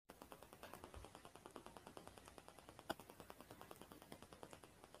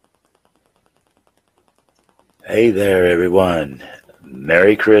Hey there, everyone.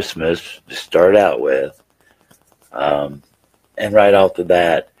 Merry Christmas to start out with. And right off the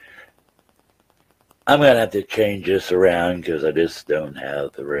bat, I'm going to have to change this around because I just don't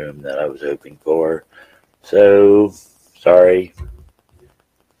have the room that I was hoping for. So, sorry.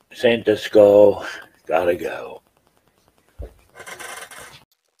 Santa Skull, gotta go.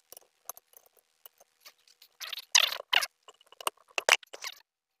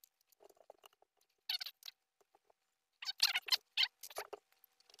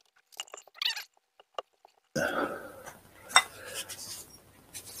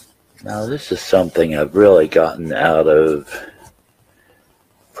 Now, this is something I've really gotten out of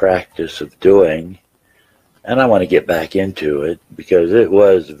practice of doing, and I want to get back into it because it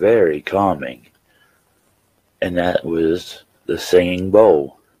was very calming, and that was the singing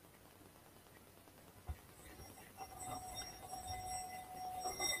bowl.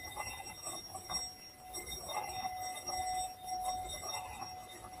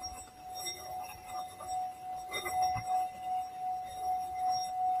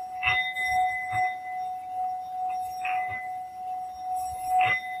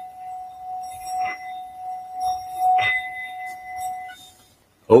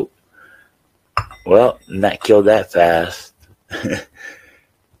 Oh, well, and that killed that fast. But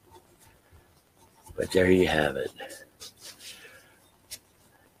there you have it.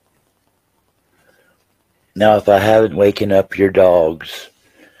 Now, if I haven't waken up your dogs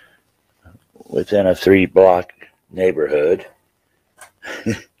within a 3-block neighborhood,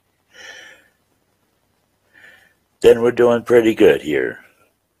 then we're doing pretty good here.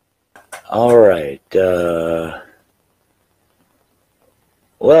 All right.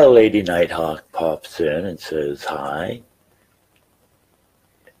 Well, Lady Nighthawk pops in and says hi.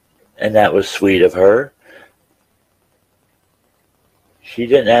 And that was sweet of her. She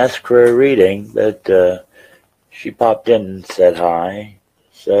didn't ask for a reading, but she popped in and said hi.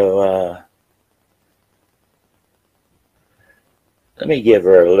 So, let me give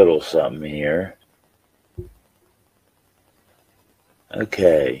her a little something here.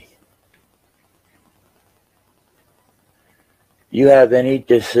 Okay. You have any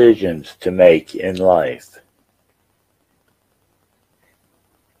decisions to make in life?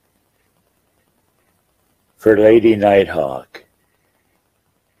 For Lady Nighthawk,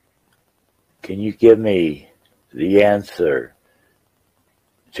 can you give me the answer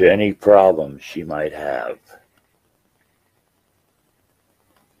to any problems she might have?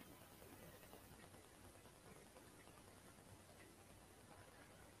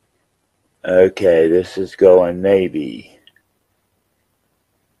 Okay, this is going maybe.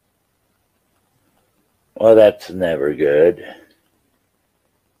 Well, that's never good.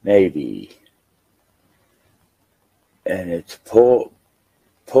 Maybe. And it's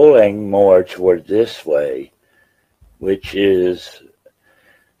pulling more toward this way, which is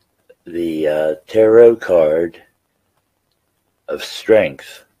the tarot card of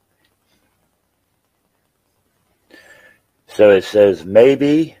strength. So it says,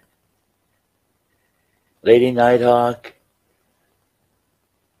 maybe, Lady Nighthawk,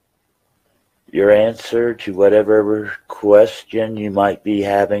 your answer to whatever question you might be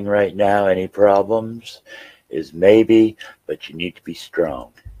having right now, any problems, is maybe, but you need to be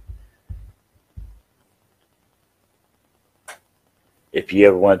strong. If you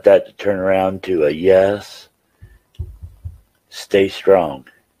ever want that to turn around to a yes, stay strong.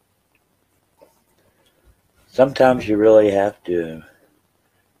 Sometimes you really have to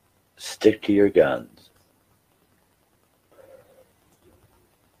stick to your guns.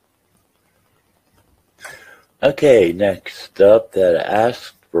 Okay, next up that I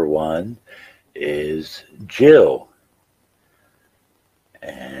asked for one is Jill.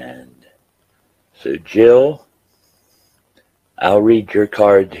 And so Jill, I'll read your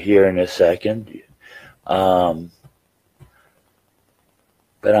card here in a second. But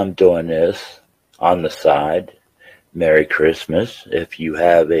I'm doing this on the side. Merry Christmas. If you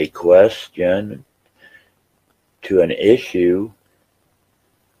have a question to an issue,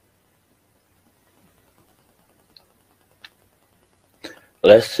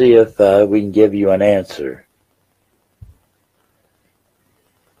 let's see if we can give you an answer.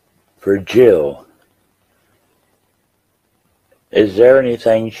 For Jill, is there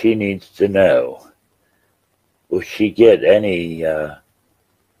anything she needs to know? Will she get any oh,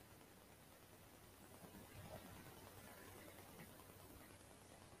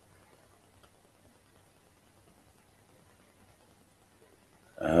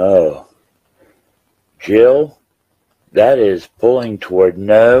 Jill, that is pulling toward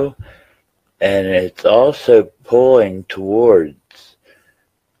no, and it's also pulling towards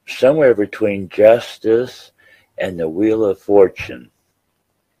somewhere between justice and the Wheel of Fortune.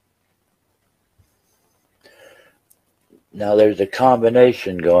 Now there's a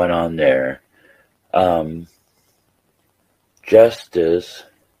combination going on there. Justice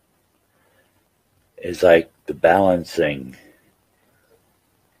is like the balancing.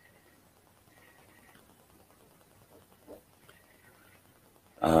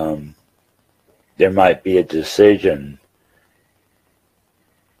 There might be a decision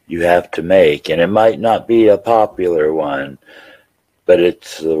you have to make, and it might not be a popular one, but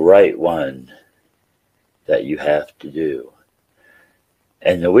it's the right one that you have to do.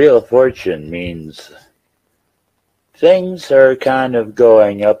 And the Wheel of Fortune means things are kind of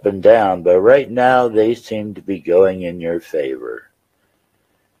going up and down, but right now they seem to be going in your favor.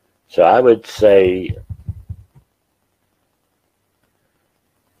 So I would say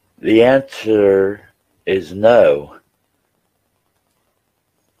the answer is no.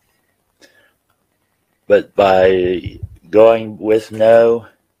 But by going with no,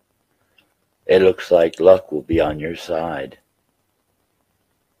 it looks like luck will be on your side.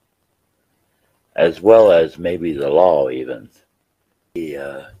 As well as maybe the law even.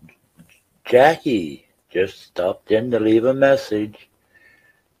 Jackie just stopped in to leave a message.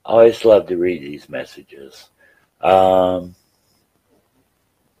 I always love to read these messages.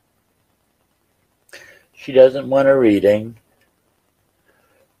 She doesn't want a reading,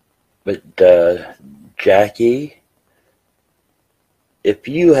 but Jackie, if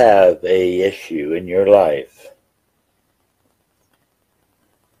you have a issue in your life,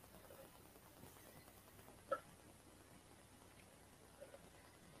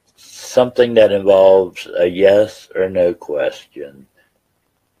 something that involves a yes or no question,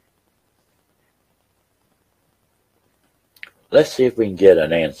 let's see if we can get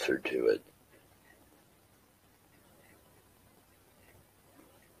an answer to it.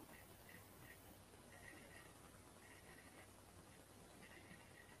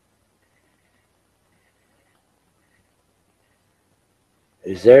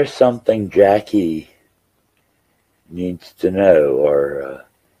 Is there something Jackie needs to know or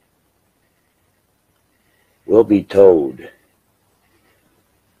will be told?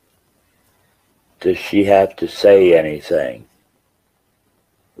 Does she have to say anything?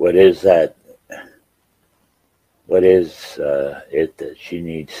 What is that? What is it that she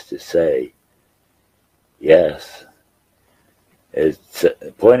needs to say? Yes. It's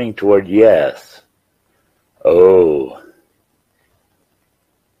pointing toward yes. Oh.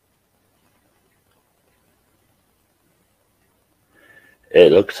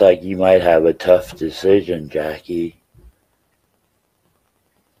 It looks like you might have a tough decision, Jackie.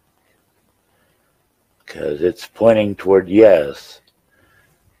 Because it's pointing toward yes.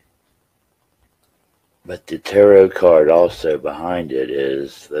 But the tarot card also behind it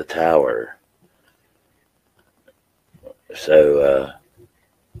is the Tower. So,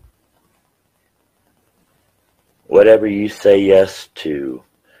 whatever you say yes to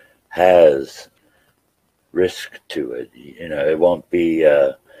has risk to it. You know, it won't be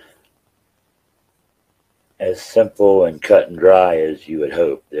as simple and cut and dry as you would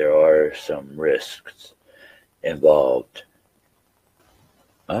hope. There are some risks involved.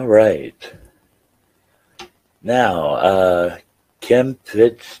 All right. Now, Kim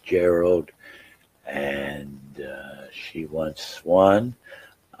Fitzgerald, and she wants one.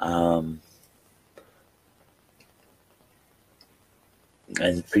 And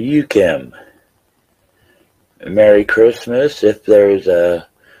for you, Kim, Merry Christmas. If there's a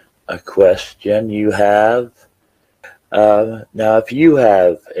question you have. Now, if you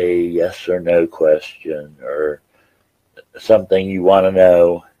have a yes or no question or something you want to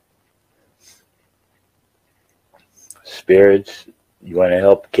know, spirits, you want to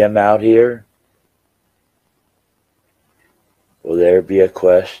help Kim out here? Will there be a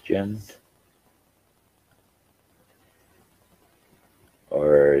question?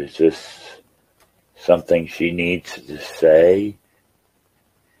 Or is this something she needs to say?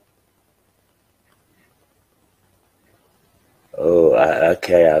 Oh,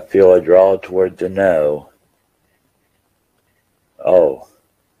 okay, I feel a draw toward the no. Oh.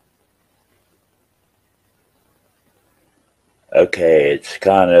 Okay, it's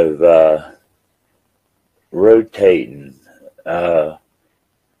kind of rotating around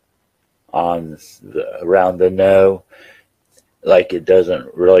the no, like it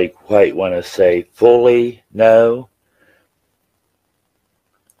doesn't really quite want to say fully no.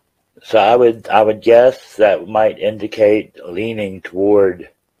 So I would guess that might indicate leaning toward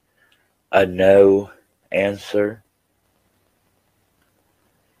a no answer.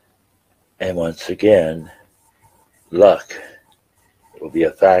 And once again, luck will be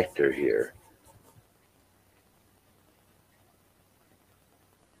a factor here.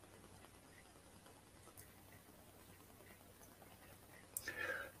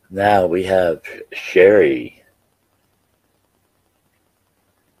 Now we have Sherry.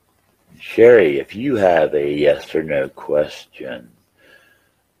 Sherry, if you have a yes or no question,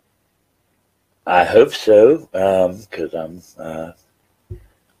 I hope so, because I'm going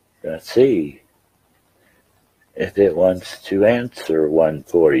to see if it wants to answer one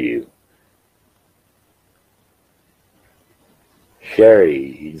for you.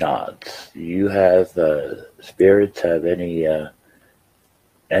 Sherry nods. You have spirits have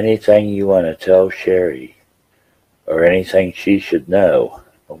anything you want to tell Sherry, or anything she should know?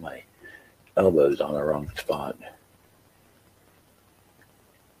 Oh, my elbow's on the wrong spot.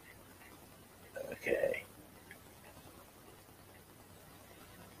 Okay.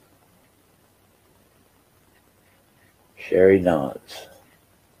 Sherry nods.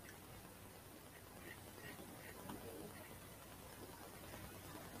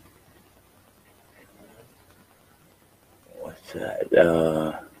 What's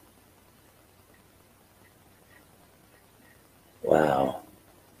that? Wow.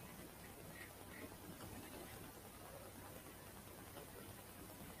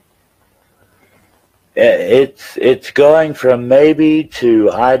 It's going from maybe to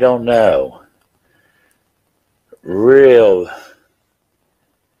I don't know. Real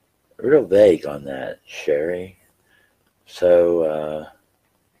vague on that, Sherry. So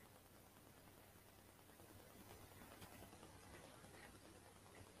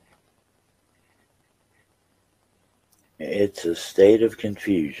it's a state of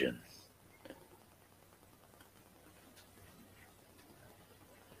confusion.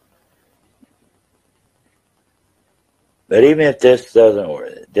 But even if this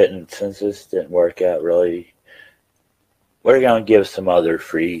since this didn't work out really, we're going to give some other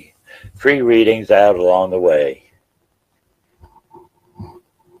free readings out along the way.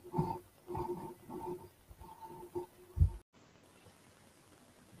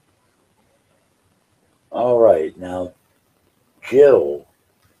 All right, now Jill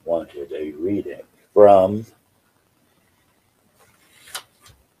wanted a reading from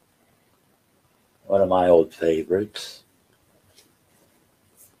one of my old favorites,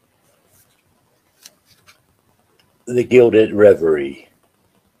 The Gilded Reverie,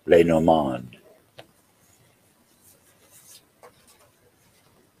 Le Normand.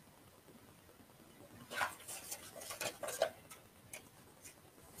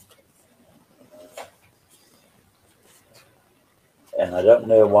 And I don't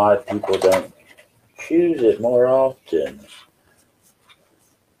know why people don't choose it more often.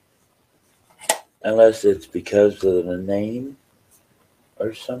 Unless it's because of the name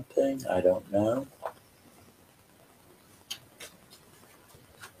or something. I don't know.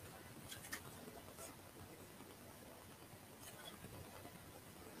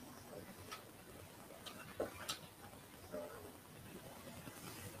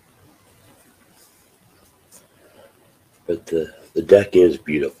 But the deck is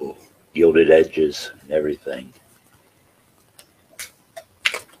beautiful. Gilded edges and everything.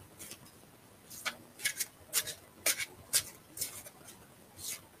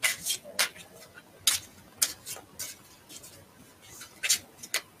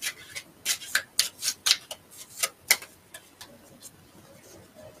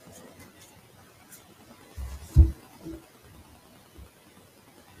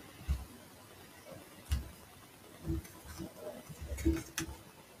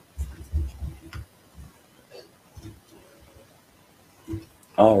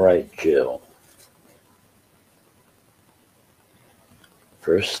 All right, Jill.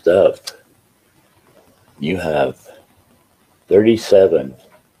 First up, you have 37,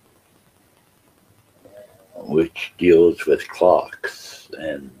 which deals with clocks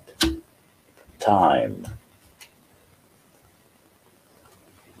and time.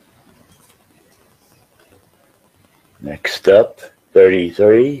 Next up,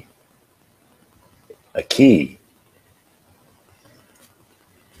 33, a key.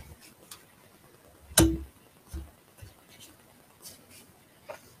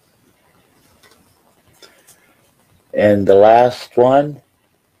 And the last one,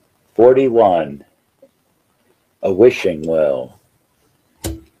 41, a wishing well.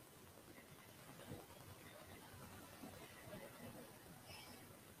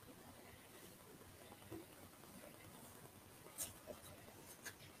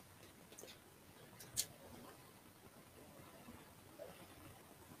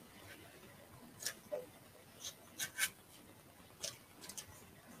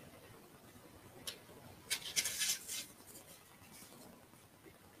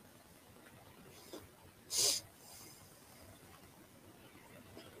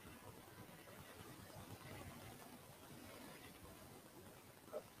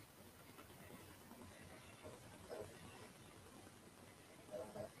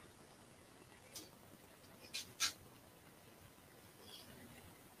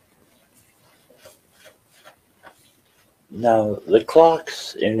 Now, the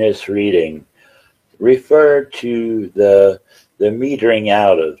clocks in this reading refer to the metering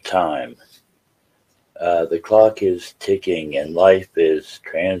out of time. The clock is ticking and life is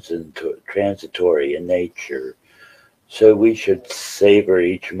transitory in nature. So we should savor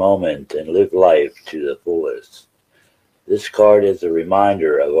each moment and live life to the fullest. This card is a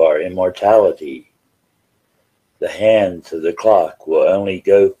reminder of our immortality. The hands of the clock will only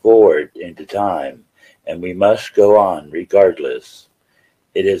go forward into time, and we must go on regardless.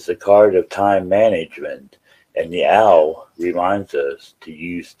 It is the card of time management, and the owl reminds us to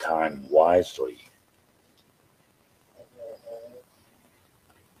use time wisely.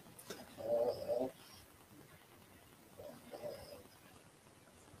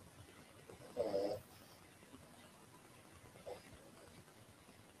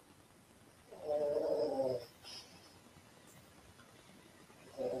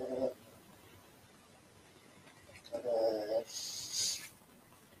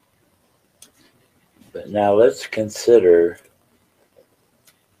 But now let's consider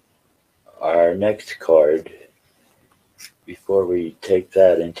our next card before we take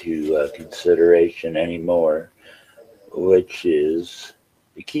that into consideration anymore, which is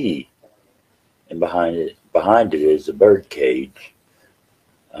the key. And behind it is a bird cage.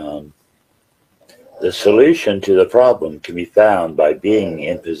 The solution to the problem can be found by being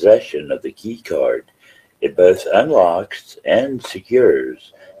in possession of the key card. It both unlocks and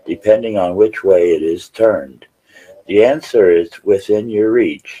secures, depending on which way it is turned. The answer is within your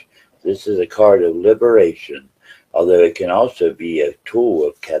reach. This is a card of liberation, although it can also be a tool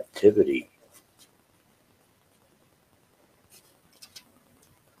of captivity.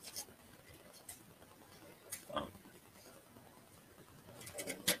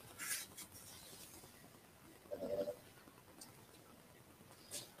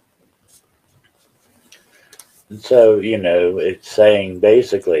 And so, it's saying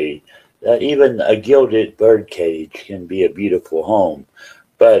basically that even a gilded birdcage can be a beautiful home,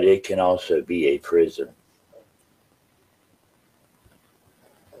 but it can also be a prison.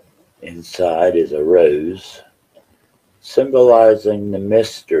 Inside is a rose, symbolizing the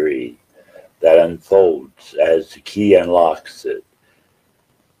mystery that unfolds as the key unlocks it.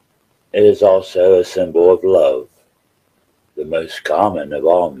 It is also a symbol of love, the most common of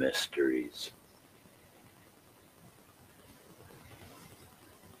all mysteries.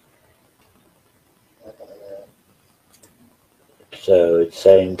 So it's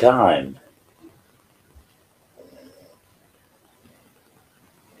saying time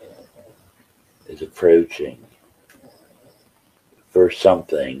is approaching for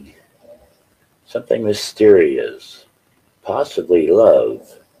something mysterious, possibly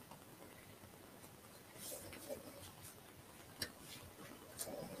love.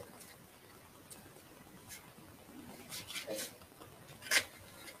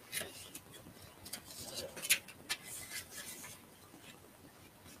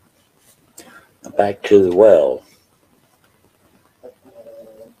 Back to the well.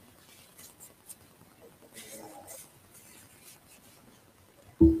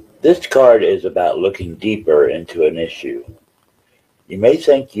 This card is about looking deeper into an issue. You may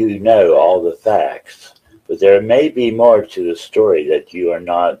think you know all the facts, but there may be more to the story that you are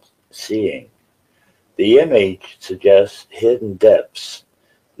not seeing. The image suggests hidden depths.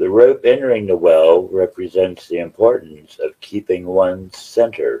 The rope entering the well represents the importance of keeping one's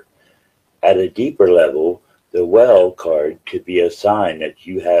center. At a deeper level, the well card could be a sign that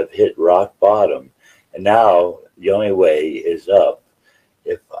you have hit rock bottom, and now the only way is up.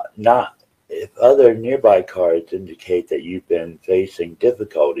 If other nearby cards indicate that you've been facing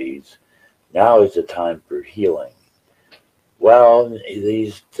difficulties, now is the time for healing. Well,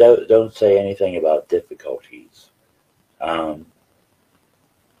 these don't say anything about difficulties.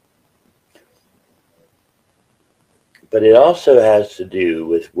 But it also has to do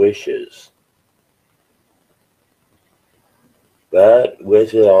with wishes. But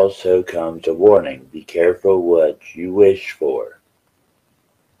with it also comes a warning. Be careful what you wish for.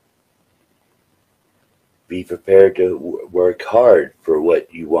 Be prepared to work hard for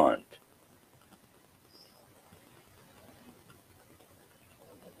what you want.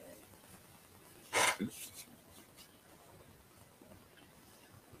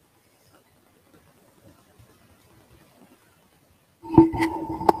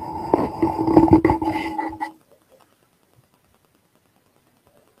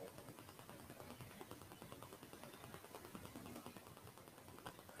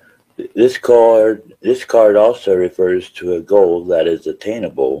 This card also refers to a goal that is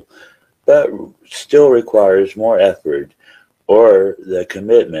attainable, but still requires more effort or the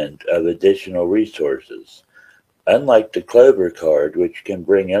commitment of additional resources. Unlike the Clover card, which can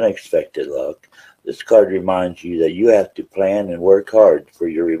bring unexpected luck, this card reminds you that you have to plan and work hard for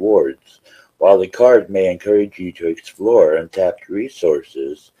your rewards. While the card may encourage you to explore untapped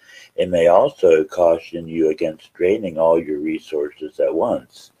resources, it may also caution you against draining all your resources at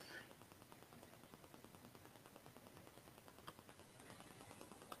once.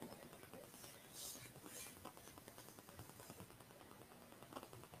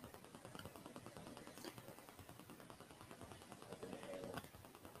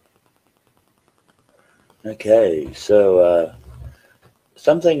 Okay, so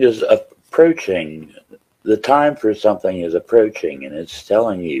something is approaching. The time for something is approaching, and it's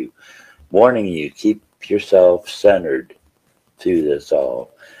telling you, warning you, keep yourself centered through this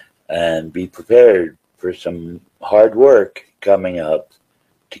all, and be prepared for some hard work coming up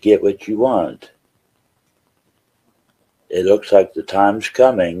to get what you want. It looks like the time's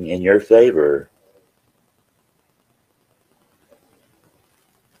coming in your favor,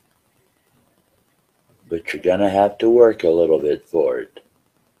 but you're going to have to work a little bit for it.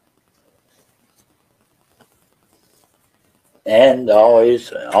 And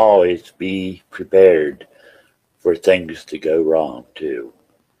always be prepared for things to go wrong too.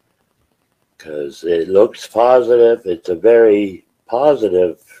 Because it looks positive. It's a very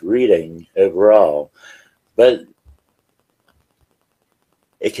positive reading overall, but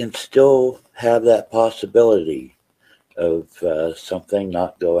it can still have that possibility of something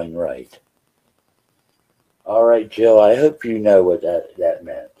not going right. All right, Jill, I hope you know what that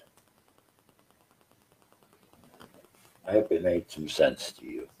meant. I hope it made some sense to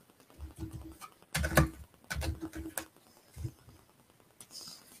you.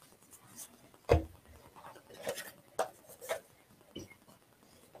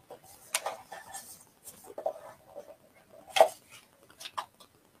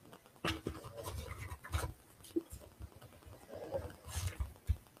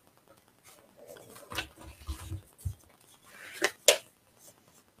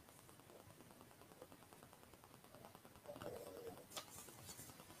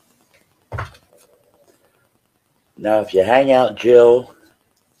 Now, if you hang out, Jill,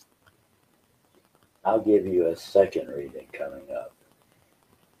 I'll give you a second reading coming up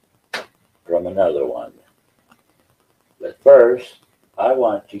from another one. But first, I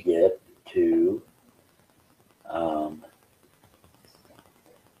want to get to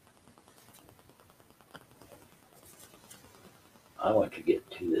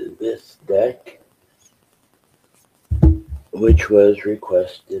this deck, which was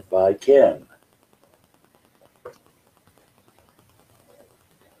requested by Kim.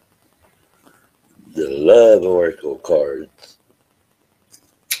 The Love Oracle cards.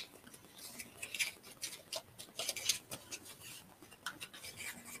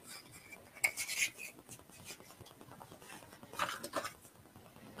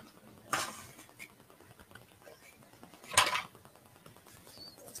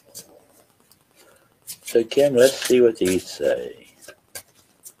 So Kim, let's see what these say.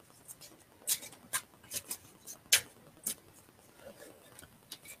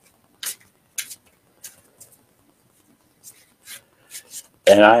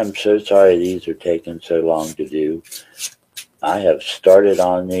 And I am so sorry these are taking so long to do. I have started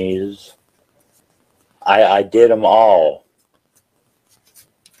on these. I did them all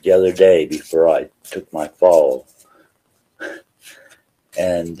the other day before I took my fall.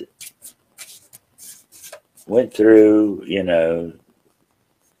 And went through,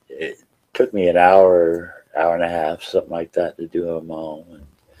 it took me an hour and a half, something like that, to do them all. And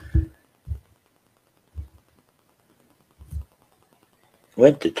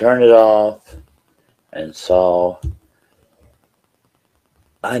went to turn it off and saw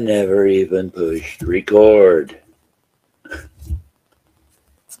I never even pushed record.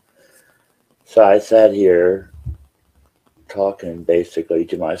 So I sat here talking basically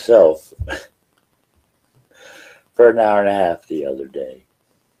to myself for an hour and a half the other day.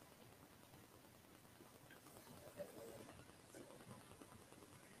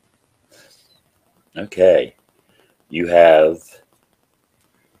 Okay, you have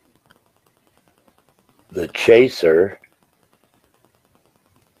the Chaser,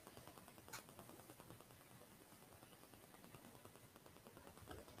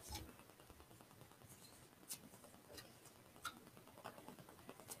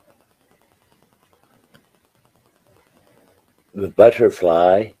 the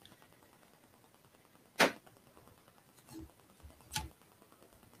Butterfly,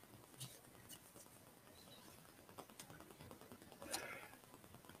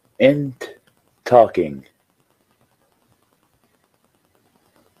 and Talking.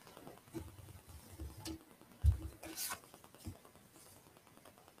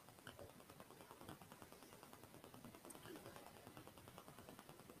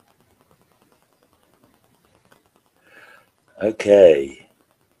 Okay.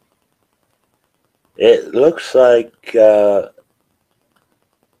 It looks like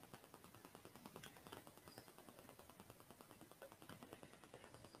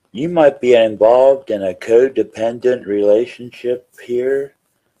you might be involved in a codependent relationship here.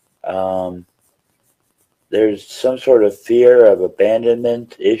 There's some sort of fear of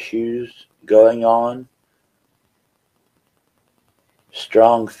abandonment issues going on.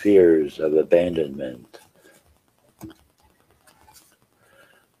 Strong fears of abandonment.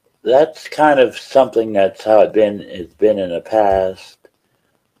 That's kind of something that's how it's been in the past.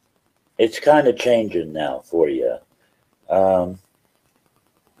 It's kind of changing now for you. The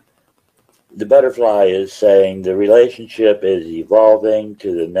butterfly is saying the relationship is evolving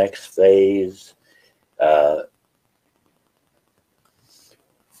to the next phase.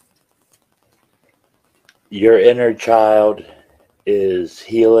 Your inner child is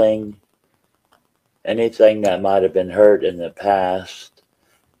healing. Anything that might have been hurt in the past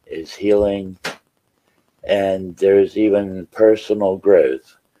is healing. And there's even personal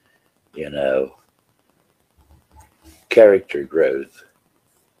growth, character growth.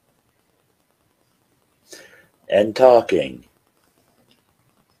 And talking.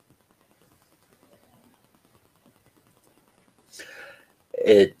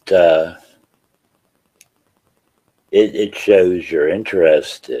 It shows you're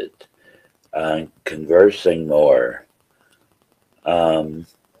interested in conversing more.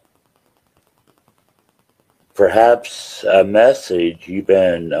 Perhaps a message you've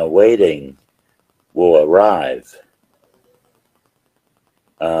been awaiting will arrive.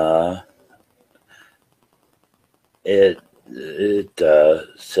 It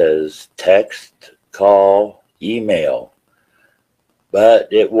says text, call, email, but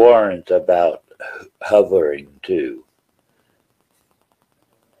it warns about hovering too.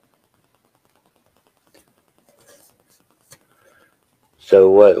 So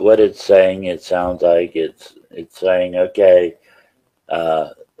what it's saying, it sounds like it's saying, okay,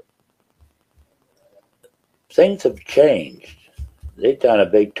 things have changed. They've done a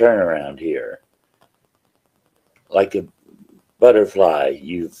big turnaround here. Like a butterfly,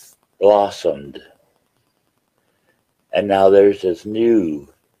 you've blossomed. And now there's this new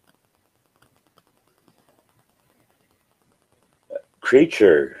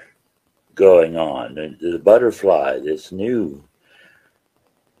creature going on. The butterfly, this new.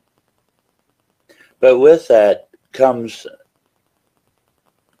 But with that comes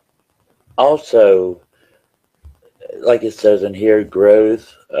also, like it says in here,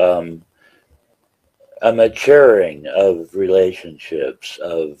 growth, a maturing of relationships,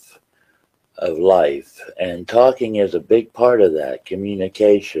 of life. And talking is a big part of that.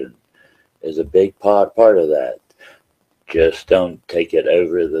 Communication is a big part of that. Just don't take it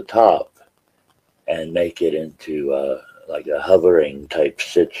over the top and make it into like a hovering type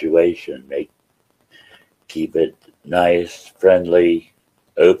situation. Keep it nice, friendly,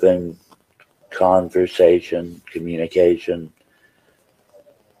 open conversation, communication,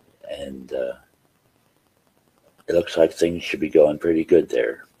 and it looks like things should be going pretty good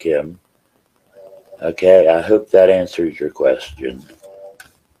there, Kim. Okay, I hope that answers your question,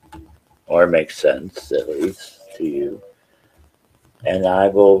 or makes sense at least to you. And I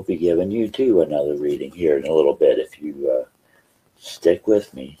will be giving you too another reading here in a little bit if you stick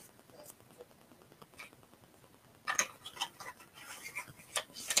with me.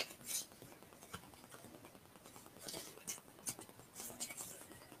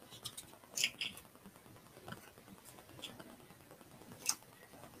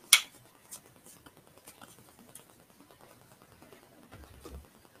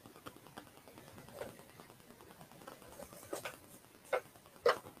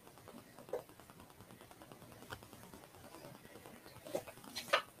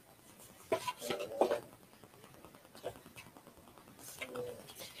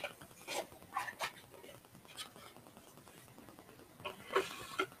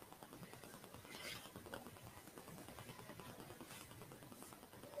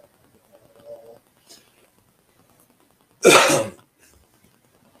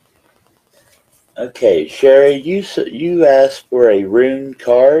 Okay, Sherry, you asked for a rune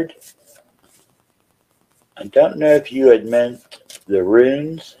card. I don't know if you had meant the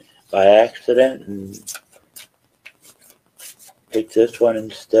runes by accident and picked this one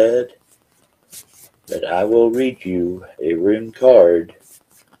instead, but I will read you a rune card.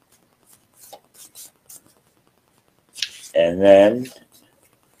 And then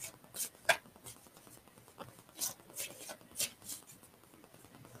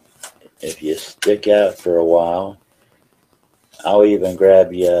if you stick out for a while, I'll even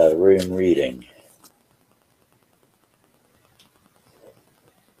grab you a rune reading.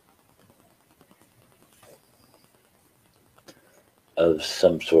 of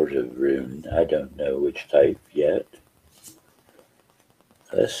some sort of rune. I don't know which type yet.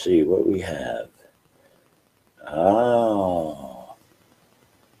 Let's see what we have. Oh,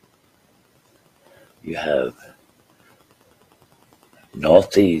 you have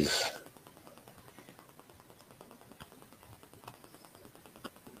Northies.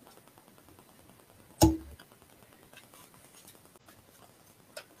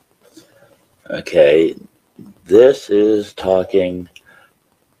 Okay, this is talking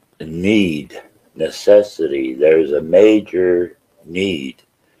need, necessity. There's a major need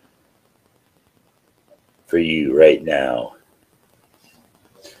for you right now.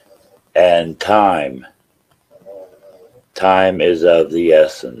 And time. Time is of the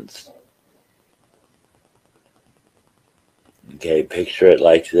essence. Okay, picture it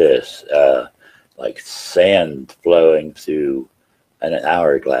like this, like sand flowing through an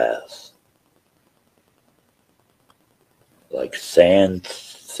hourglass. Like sand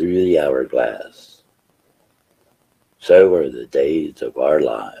through the hourglass. So are the days of our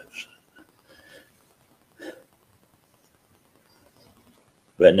lives.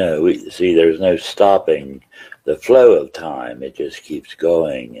 But no, there's no stopping the flow of time. It just keeps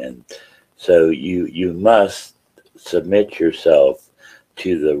going. And so you must submit yourself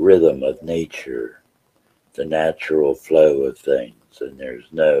to the rhythm of nature, the natural flow of things. And there's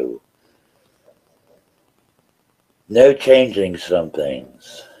no changing some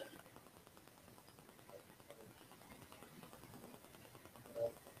things.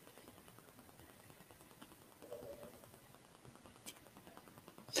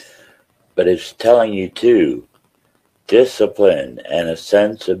 But it's telling you too, discipline and a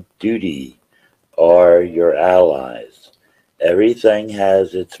sense of duty are your allies. Everything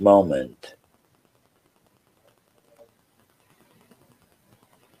has its moment.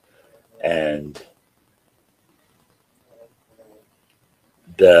 And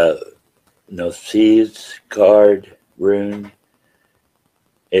the Gnosis card rune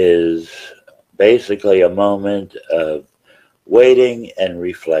is basically a moment of waiting and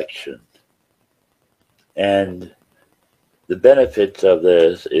reflection. And the benefits of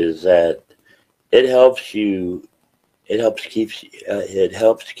this is that it helps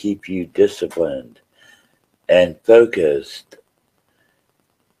keep you disciplined and focused,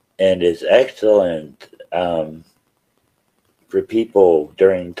 and is excellent for people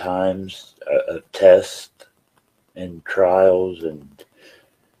during times of test and trials and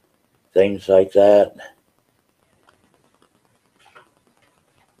things like that.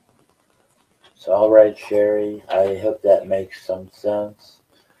 It's all right, Sherry. I hope that makes some sense.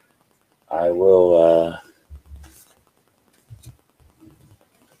 I will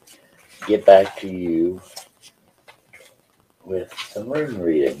get back to you with some rune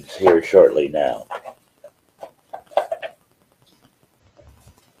readings here shortly now.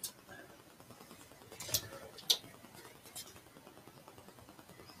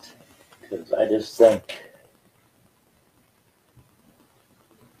 Because I just think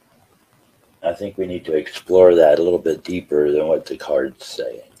we need to explore that a little bit deeper than what the card's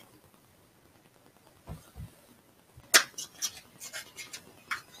saying.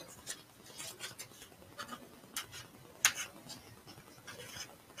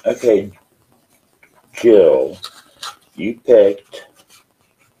 Okay, Jill, you picked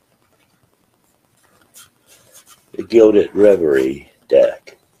the Gilded Reverie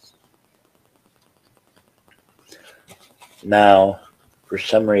deck. Now, for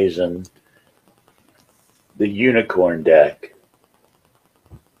some reason, the Unicorn deck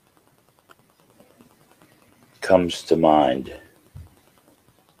comes to mind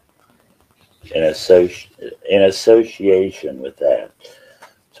in association with that.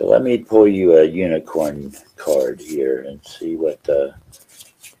 So let me pull you a Unicorn card here and see what that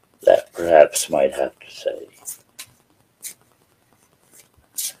perhaps might have to say.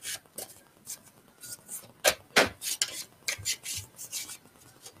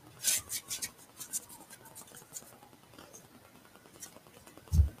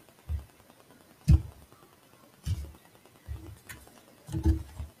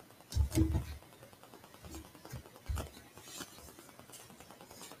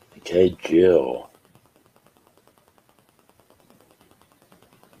 Okay, Jill.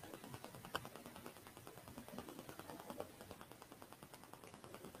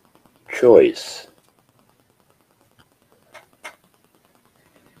 Choice.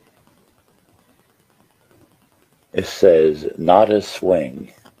 It says, not a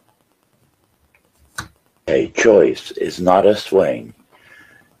swing. Okay, choice is not a swing.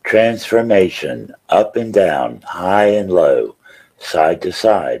 Transformation, up and down, high and low, side to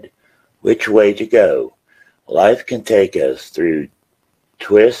side. Which way to go? Life can take us through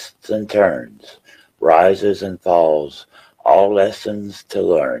twists and turns, rises and falls, all lessons to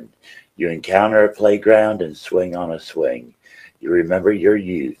learn. You encounter a playground and swing on a swing. You remember your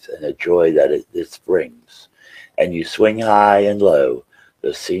youth and the joy that this brings. And you swing high and low,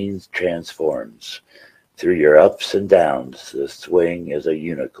 the scene transforms. Through your ups and downs, the swing is a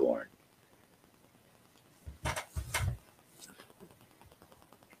unicorn.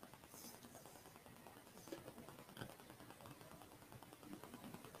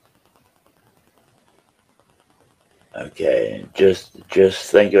 Okay, just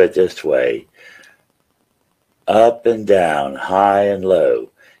think of it this way. Up and down, high and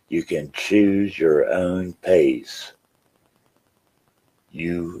low, you can choose your own pace.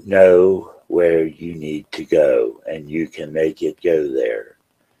 You know where you need to go, and you can make it go there.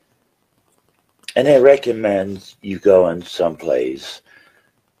 And it recommends you going someplace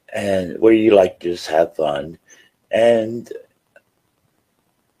and where you like to just have fun and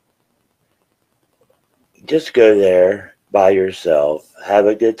just go there by yourself, have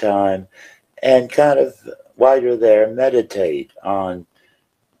a good time, and kind of while you're there, meditate on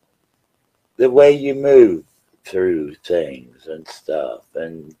the way you move through things and stuff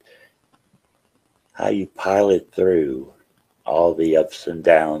and how you pilot through all the ups and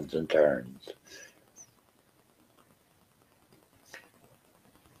downs and turns.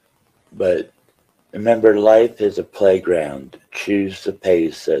 But remember, life is a playground. Choose the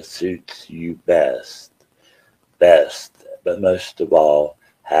pace that suits you best. But most of all,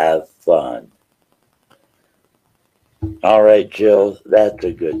 have fun. All right, Jill, that's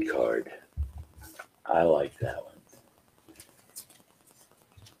a good card. I like that one.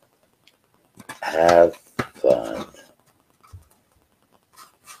 Have fun.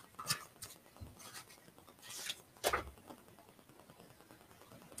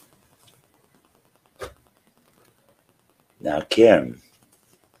 Now, Kim,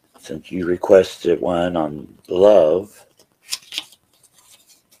 since you requested one on love,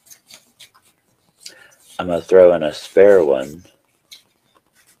 I'm going to throw in a spare one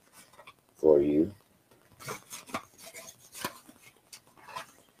for you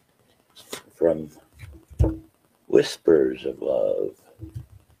from Whispers of Love.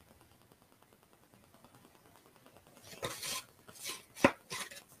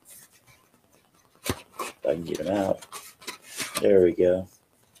 If I can get them out. There we go.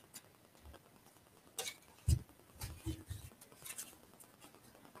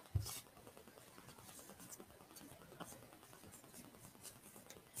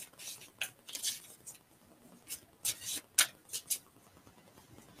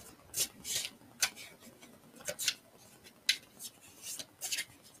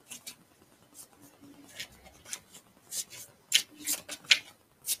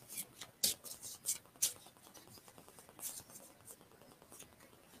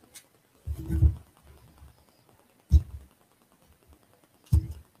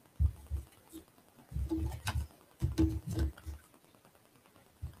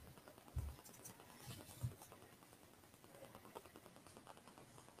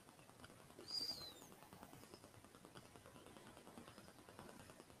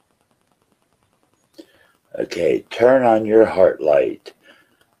 Okay, turn on your heart light.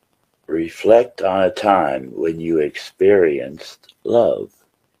 Reflect on a time when you experienced love.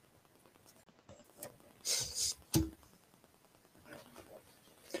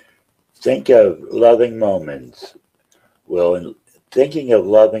 Think of loving moments Thinking of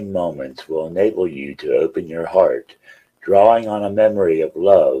loving moments will enable you to open your heart. Drawing on a memory of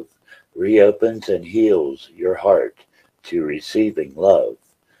love reopens and heals your heart to receiving love.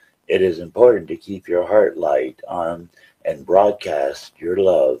 It is important to keep your heart light on and broadcast your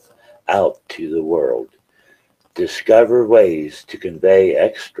love out to the world. Discover ways to convey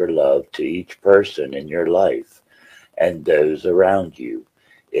extra love to each person in your life and those around you.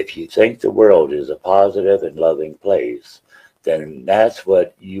 If you think the world is a positive and loving place, then that's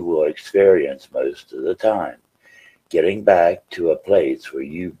what you will experience most of the time. Getting back to a place where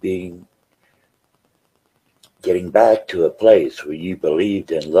you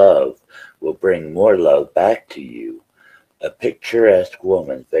believed in love will bring more love back to you. A picturesque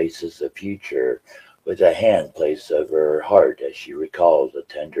woman faces the future with a hand placed over her heart as she recalls a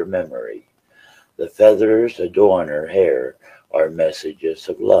tender memory. The feathers adorn her hair are messages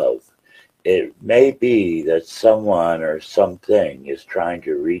of love. It may be that someone or something is trying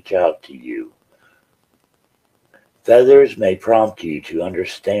to reach out to you. Feathers may prompt you to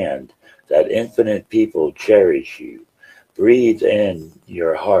understand that infinite people cherish you. Breathe in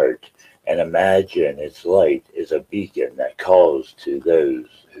your heart and imagine its light is a beacon that calls to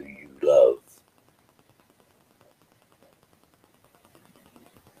those who you love.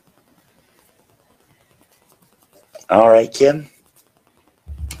 All right, Kim.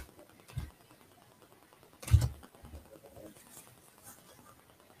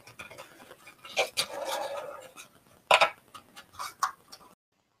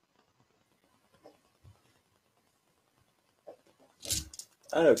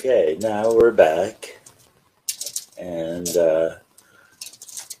 Okay, now we're back, and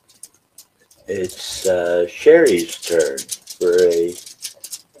it's Sherry's turn for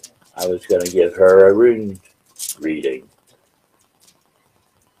I was going to give her a rune reading.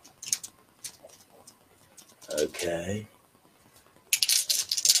 Okay.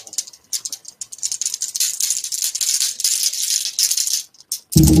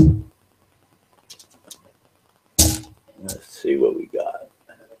 Let's see what we got.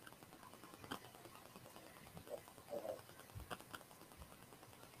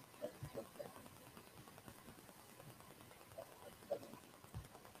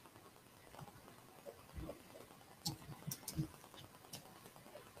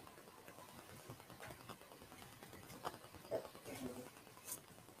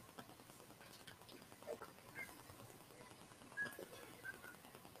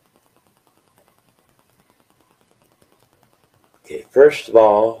 Okay, first of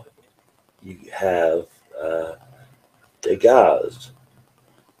all, you have the Gaz,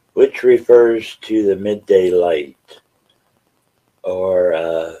 which refers to the midday light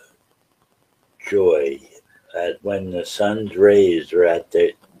or joy at when the sun's rays are at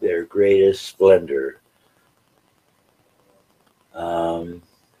their greatest splendor. And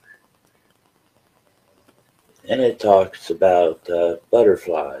it talks about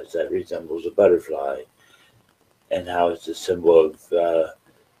butterflies, that resembles a butterfly, and how it's a symbol of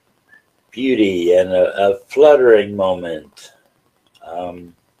beauty and a fluttering moment.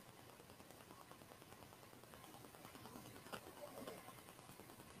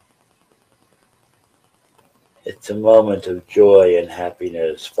 It's a moment of joy and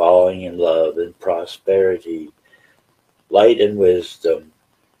happiness, falling in love and prosperity, light and wisdom.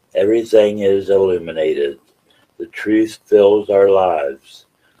 Everything is illuminated. The truth fills our lives.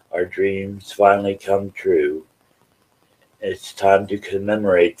 Our dreams finally come true. It's time to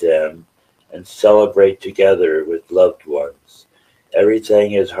commemorate them and celebrate together with loved ones.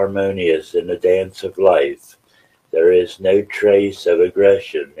 Everything is harmonious in the dance of life. There is no trace of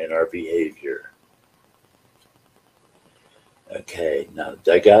aggression in our behavior. Okay, now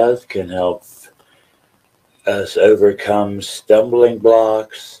Dagas can help us overcome stumbling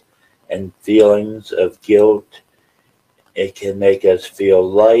blocks and feelings of guilt. It can make us feel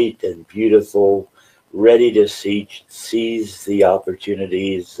light and beautiful, ready to seize the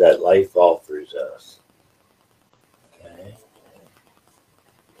opportunities that life offers us. Okay.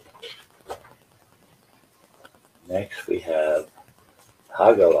 Next we have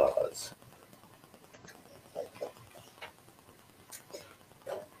Hagalaz.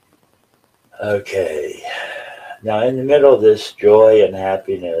 Okay, now in the middle of this joy and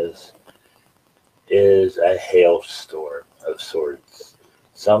happiness is a hailstorm of sorts,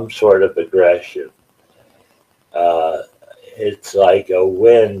 some sort of aggression. It's like a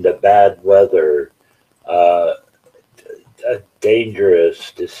wind, a bad weather, a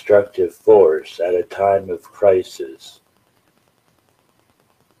dangerous, destructive force at a time of crisis.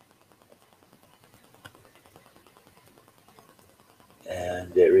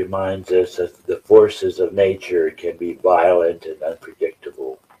 And it reminds us that the forces of nature can be violent and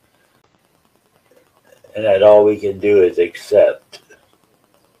unpredictable. And that all we can do is accept.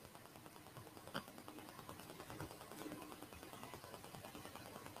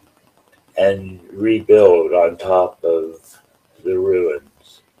 And rebuild on top of the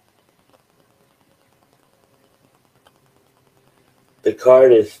ruins. The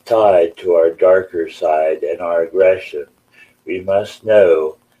card is tied to our darker side and our aggression. We must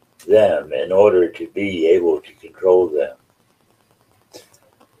know them in order to be able to control them.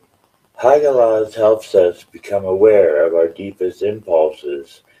 Hagalaz helps us become aware of our deepest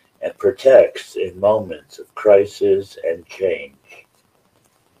impulses and protects in moments of crisis and change.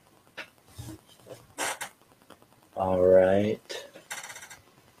 All right.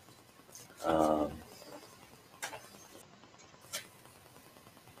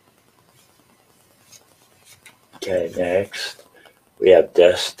 Okay, next we have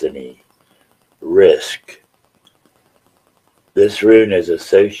destiny, risk. This rune is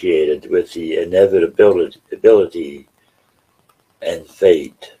associated with the inevitability and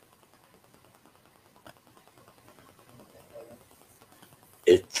fate.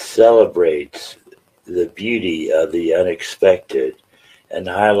 It celebrates the beauty of the unexpected and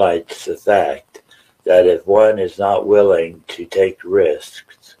highlights the fact that if one is not willing to take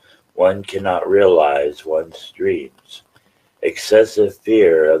risks, one cannot realize one's dreams. Excessive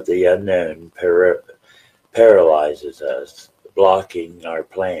fear of the unknown paralyzes us, blocking our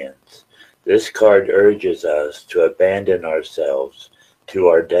plans. This card urges us to abandon ourselves to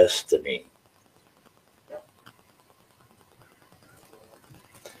our destiny.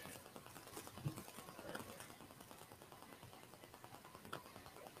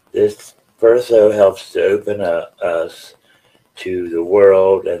 This verso helps to open us to the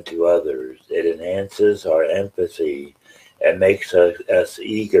world and to others. It enhances our empathy and makes us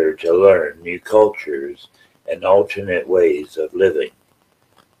eager to learn new cultures and alternate ways of living.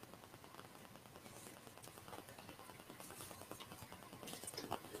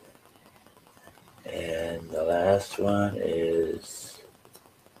 And the last one is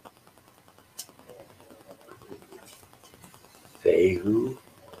Fehu.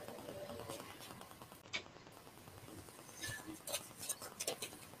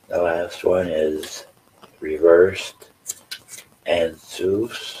 The last one is reversed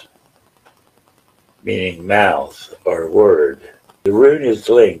Ansus, meaning mouth or word. The rune is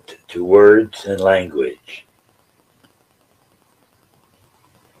linked to words and language.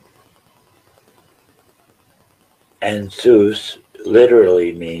 Ansus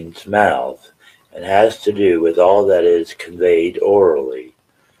literally means mouth and has to do with all that is conveyed orally.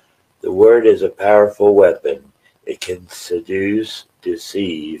 The word is a powerful weapon. It can seduce,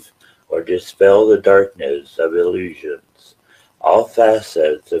 deceive, or dispel the darkness of illusions. All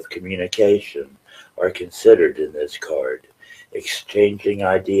facets of communication are considered in this card: exchanging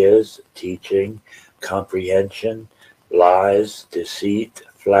ideas, teaching, comprehension, lies, deceit,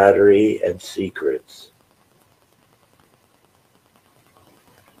 flattery, and secrets.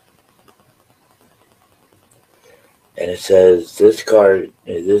 And it says this card,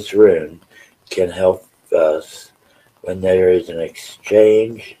 this rune, can help us when there is an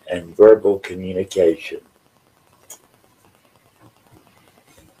exchange and verbal communication.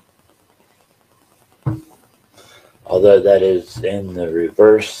 Although that is in the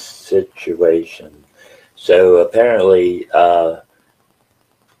reverse situation. So apparently,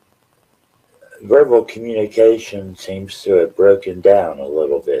 verbal communication seems to have broken down a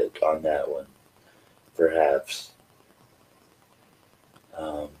little bit on that one, perhaps.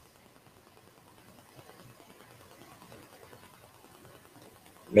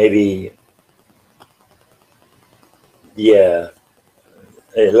 Maybe, yeah,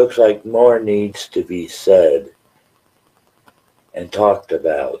 it looks like more needs to be said and talked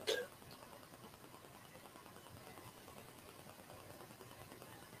about.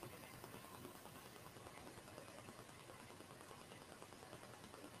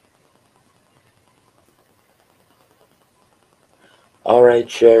 All right,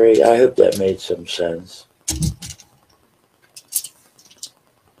 Sherry, I hope that made some sense.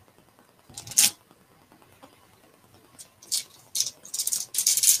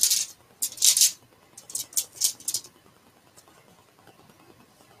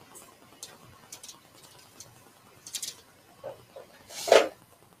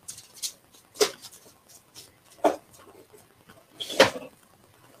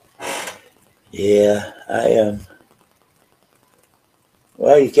 Yeah, I am.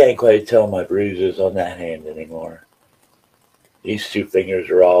 Well, you can't quite tell my bruises on that hand anymore. These two fingers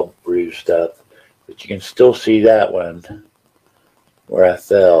are all bruised up, but you can still see that one where I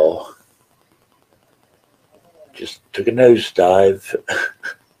fell. Just took a nosedive.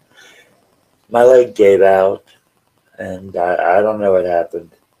 My leg gave out, and I don't know what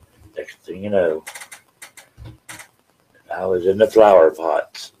happened. Next thing you know, I was in the flower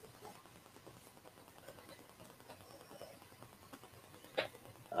pots.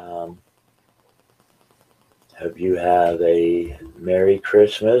 Hope you have a Merry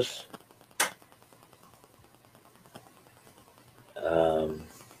Christmas.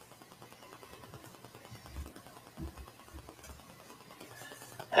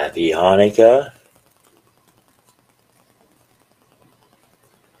 Happy Hanukkah.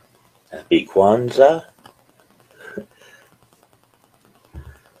 Happy Kwanzaa.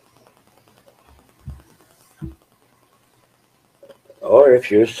 Or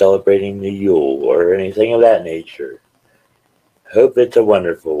if you're celebrating the Yule or anything of that nature, hope it's a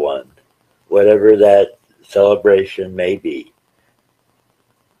wonderful one, whatever that celebration may be.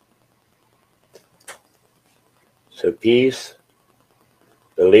 So peace,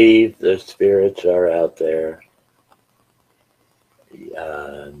 believe the spirits are out there,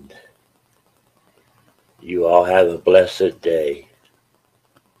 and you all have a blessed day.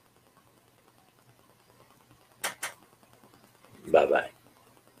 Bye-bye.